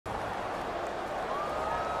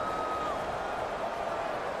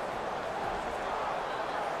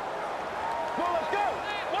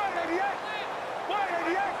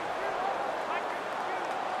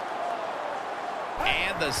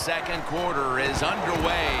And the second quarter is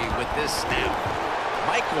underway with this snap.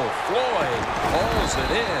 Michael Floyd pulls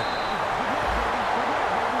it in.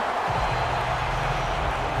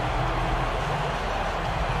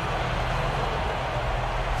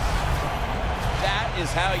 That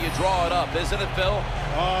is how you draw it up, isn't it, Phil?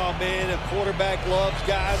 Oh, man, a quarterback loves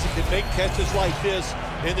guys that can make catches like this,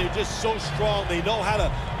 and they're just so strong. They know how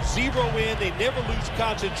to zero in. They never lose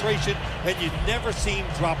concentration, and you never see him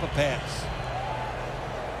drop a pass.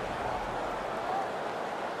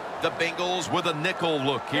 The Bengals with a nickel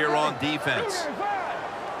look here on defense.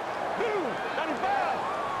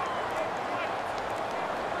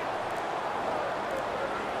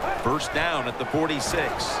 First down at the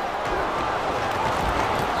 46.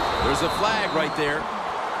 There's a flag right there.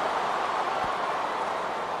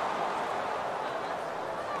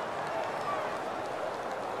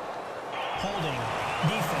 Holding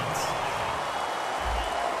defense.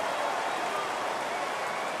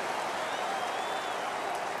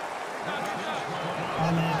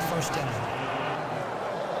 First down.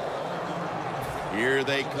 Here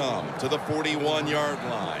they come to the 41-yard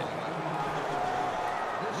line.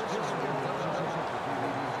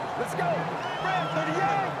 Let's go. Red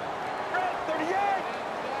 38. Red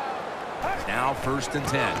 38. Now first and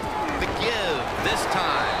 10. The give this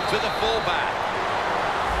time to the fullback.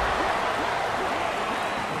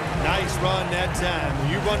 Nice run that time. When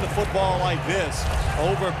you run the football like this,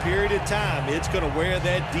 over a period of time, it's going to wear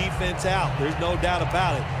that defense out. There's no doubt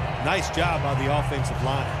about it. Nice job by the offensive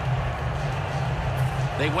line.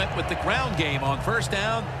 They went with the ground game on first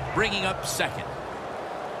down, bringing up second.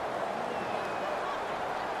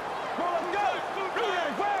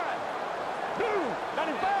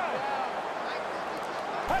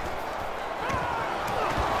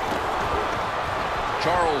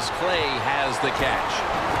 Charles Clay has the catch.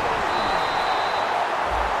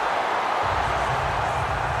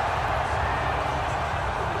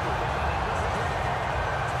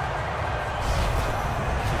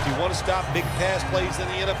 If you want to stop big pass plays in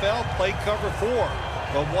the NFL, play cover 4.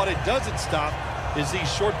 But what it doesn't stop is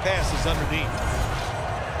these short passes underneath.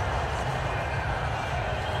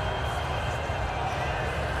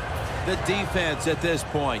 The defense at this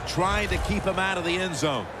point trying to keep him out of the end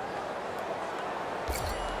zone.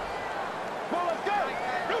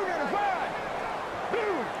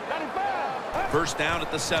 First down at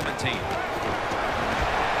the 17.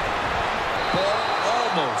 Ball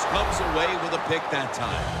almost comes away with a pick that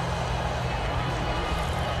time.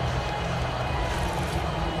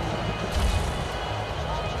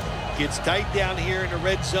 Gets tight down here in the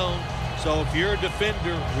red zone. So if you're a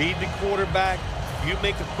defender, read the quarterback. You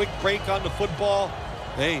make a quick break on the football.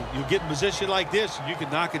 Hey, you get in position like this, and you can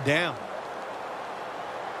knock it down.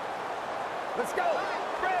 Let's go.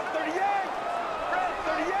 Red 38. Red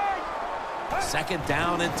 38. Second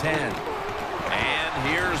down and 10. And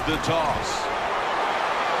here's the toss.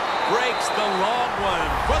 Breaks the long one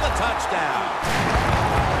for the touchdown.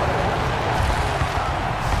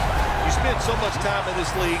 You spend so much time in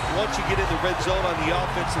this league, once you get in the red zone on the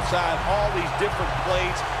offensive side, all these different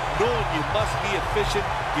plays, knowing you must be efficient,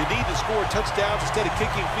 you need to score touchdowns instead of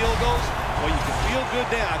kicking field goals. Well, you can feel good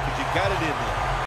now because you got it in there.